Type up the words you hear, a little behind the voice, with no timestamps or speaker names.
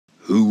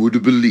Who would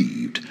have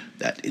believed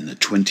that in the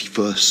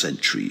 21st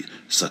century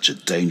such a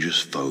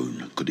dangerous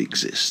phone could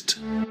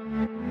exist?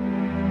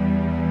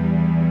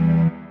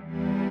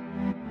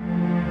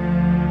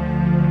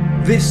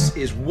 This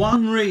is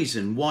one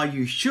reason why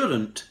you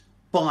shouldn't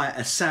buy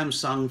a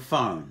Samsung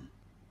phone.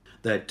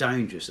 They're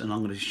dangerous, and I'm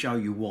going to show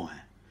you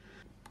why.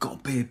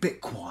 Got to be a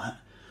bit quiet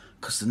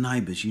because the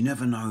neighbours, you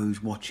never know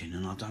who's watching,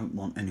 and I don't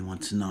want anyone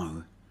to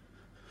know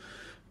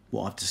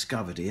what I've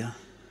discovered here.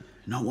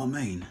 You know what I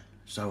mean?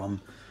 So I've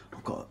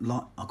got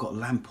a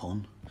lamp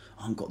on.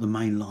 I haven't got the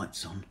main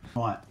lights on.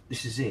 Right,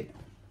 this is it.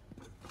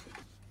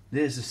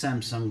 There's the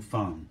Samsung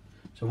phone.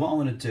 So what I'm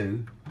going to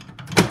do,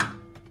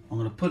 I'm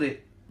going to put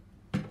it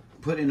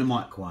in the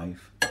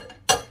microwave,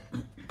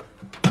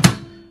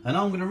 and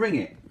I'm going to ring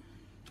it.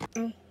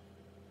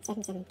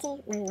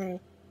 772111947.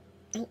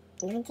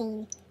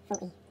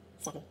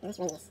 Let's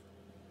ring this.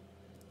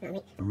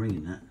 Right. I'm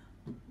ringing that.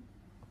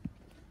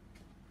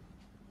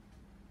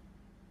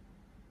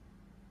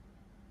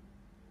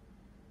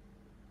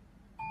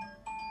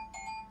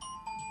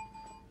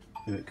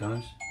 Here it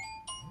goes.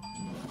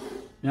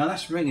 Now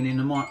that's ringing in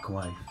the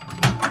microwave.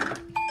 That's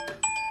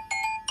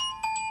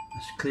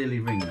clearly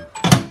ringing.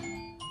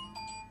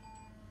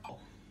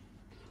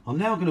 I'm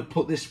now going to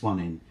put this one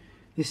in.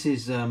 This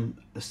is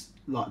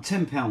like a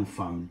 £10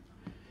 phone,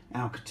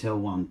 Alcatel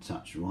One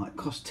Touch, right? It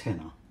costs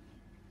tenner.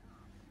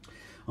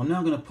 I'm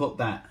now going to put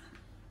that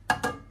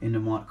in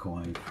the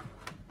microwave.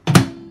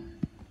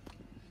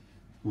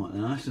 Right,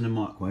 now that's in the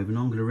microwave, and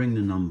I'm going to ring the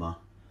number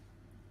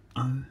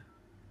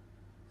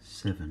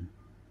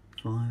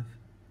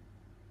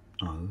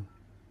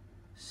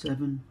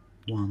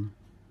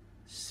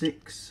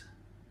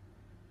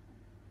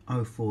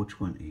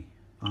 07507160420.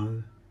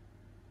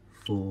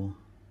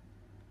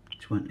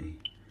 0420.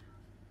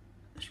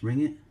 Let's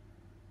ring it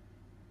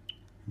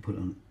and put it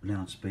on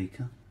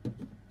loudspeaker.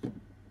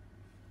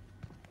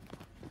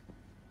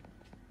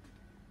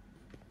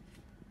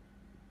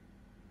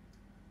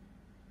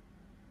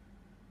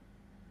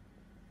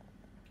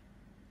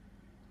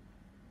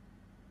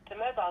 The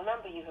mobile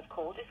number you have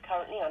called is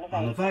currently unavailable.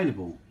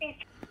 Unavailable.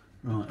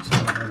 Right, so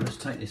let's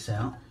take this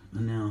out,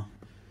 and now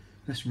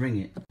let's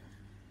ring it.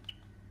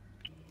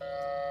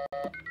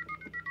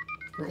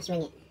 Let's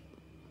ring it.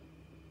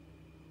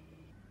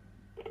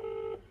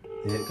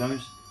 There it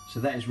goes. So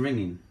that is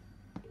ringing.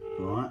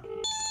 Alright.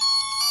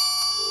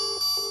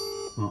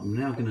 Right, I'm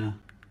now going to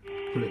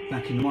put it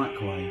back in the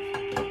microwave.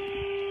 So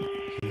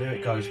there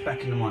it goes,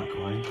 back in the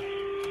microwave.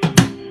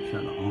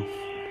 Shut that off.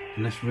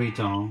 And let's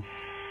redial.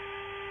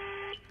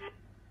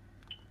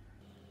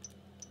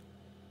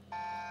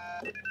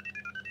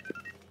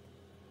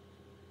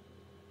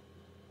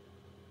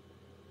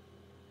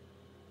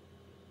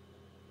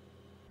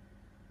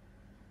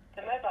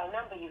 The mobile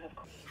number you have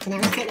called. So now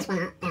let's take this one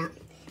out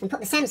and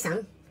put the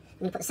Samsung,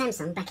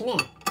 back in there.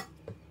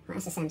 Right,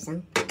 that's the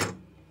Samsung.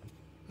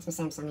 That's the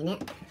Samsung in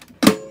it.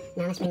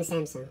 Now let's ring the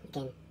Samsung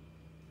again.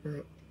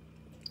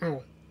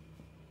 Right.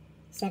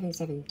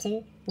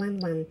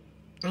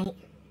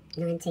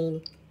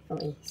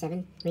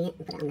 07721181947. Ring it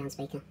and put it on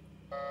loudspeaker.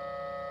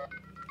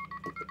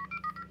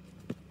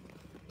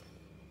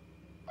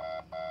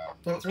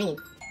 Now it's ringing.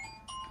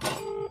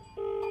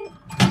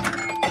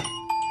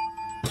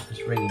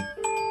 It's ringing.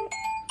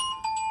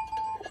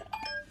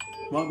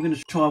 Right, we're going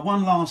to try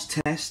one last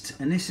test,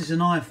 and this is an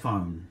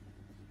iPhone.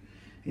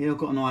 Here I've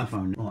got an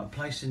iPhone. Right,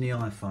 placing the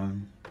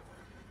iPhone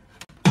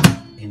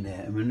in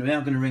there, and we're now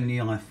going to ring the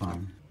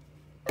iPhone.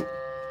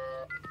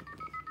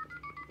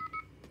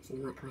 It's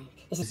in the microwave.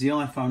 This is the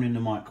iPhone in the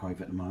microwave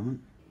at the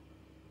moment.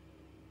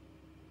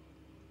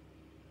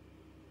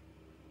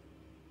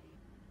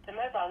 The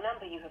mobile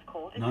number you have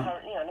called is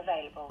currently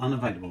unavailable.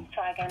 Unavailable.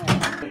 Try again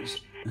later.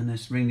 And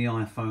let's ring the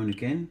iPhone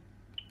again.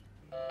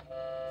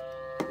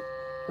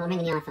 Well, I'm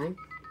ringing the iPhone,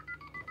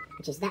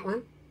 which is that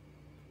one.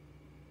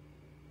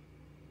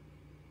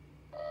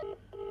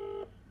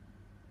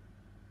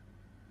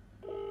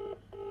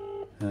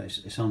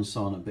 It's on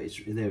silent, but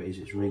there it is,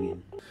 it's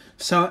ringing.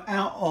 So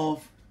out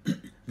of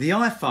the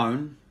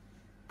iPhone,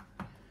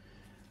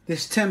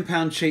 this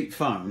 £10 cheap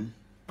phone,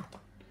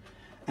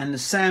 and the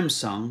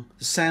Samsung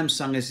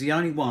is the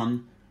only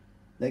one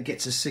that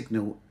gets a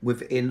signal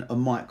within a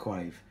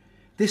microwave.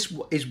 This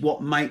is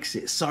what makes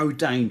it so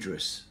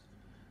dangerous.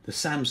 The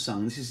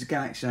Samsung, this is the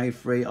Galaxy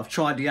A3. I've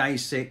tried the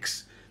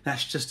A6,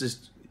 that's just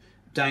as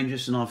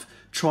dangerous, and I've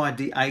tried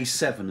the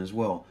A7 as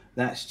well.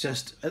 That's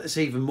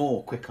even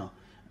more quicker,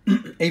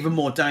 even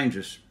more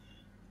dangerous.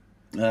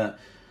 So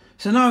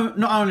not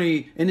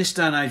only in this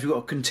day and age we've got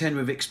to contend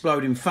with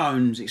exploding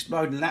phones,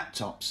 exploding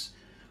laptops,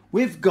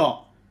 we've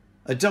got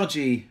a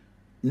dodgy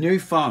new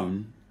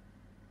phone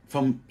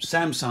from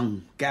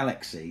Samsung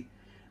Galaxy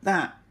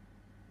that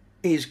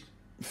is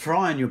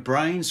frying your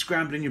brain,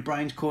 scrambling your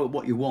brains, call it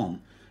what you want.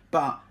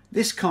 But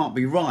this can't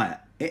be right.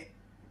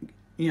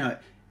 You know,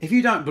 if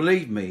you don't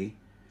believe me,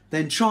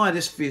 then try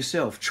this for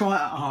yourself. Try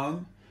it at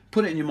home,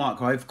 put it in your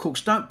microwave. Of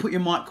course, don't put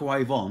your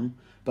microwave on,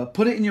 But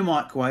put it in your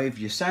microwave,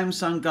 your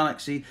Samsung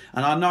Galaxy,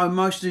 and I know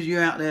most of you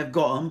out there have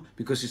got them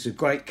because it's a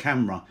great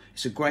camera.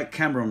 It's a great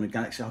camera on the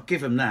Galaxy, I'll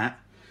give them that.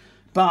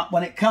 But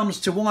when it comes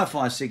to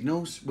Wi-Fi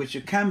signals, which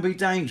can be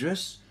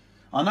dangerous,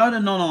 I know the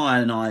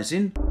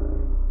non-ionising.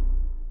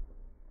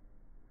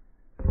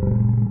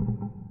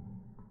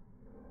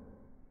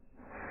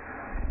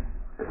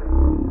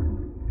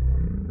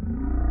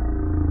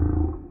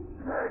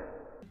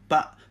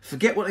 But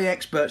forget what the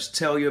experts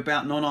tell you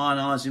about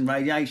non-ionising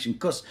radiation,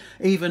 because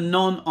even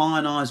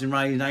non-ionising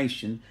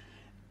radiation,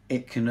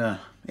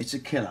 it's a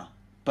killer.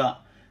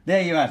 But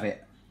there you have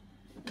it.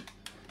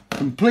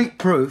 Complete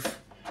proof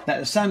that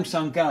the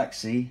Samsung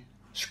Galaxy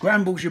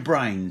scrambles your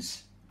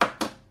brains.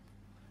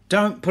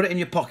 Don't put it in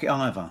your pocket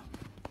either.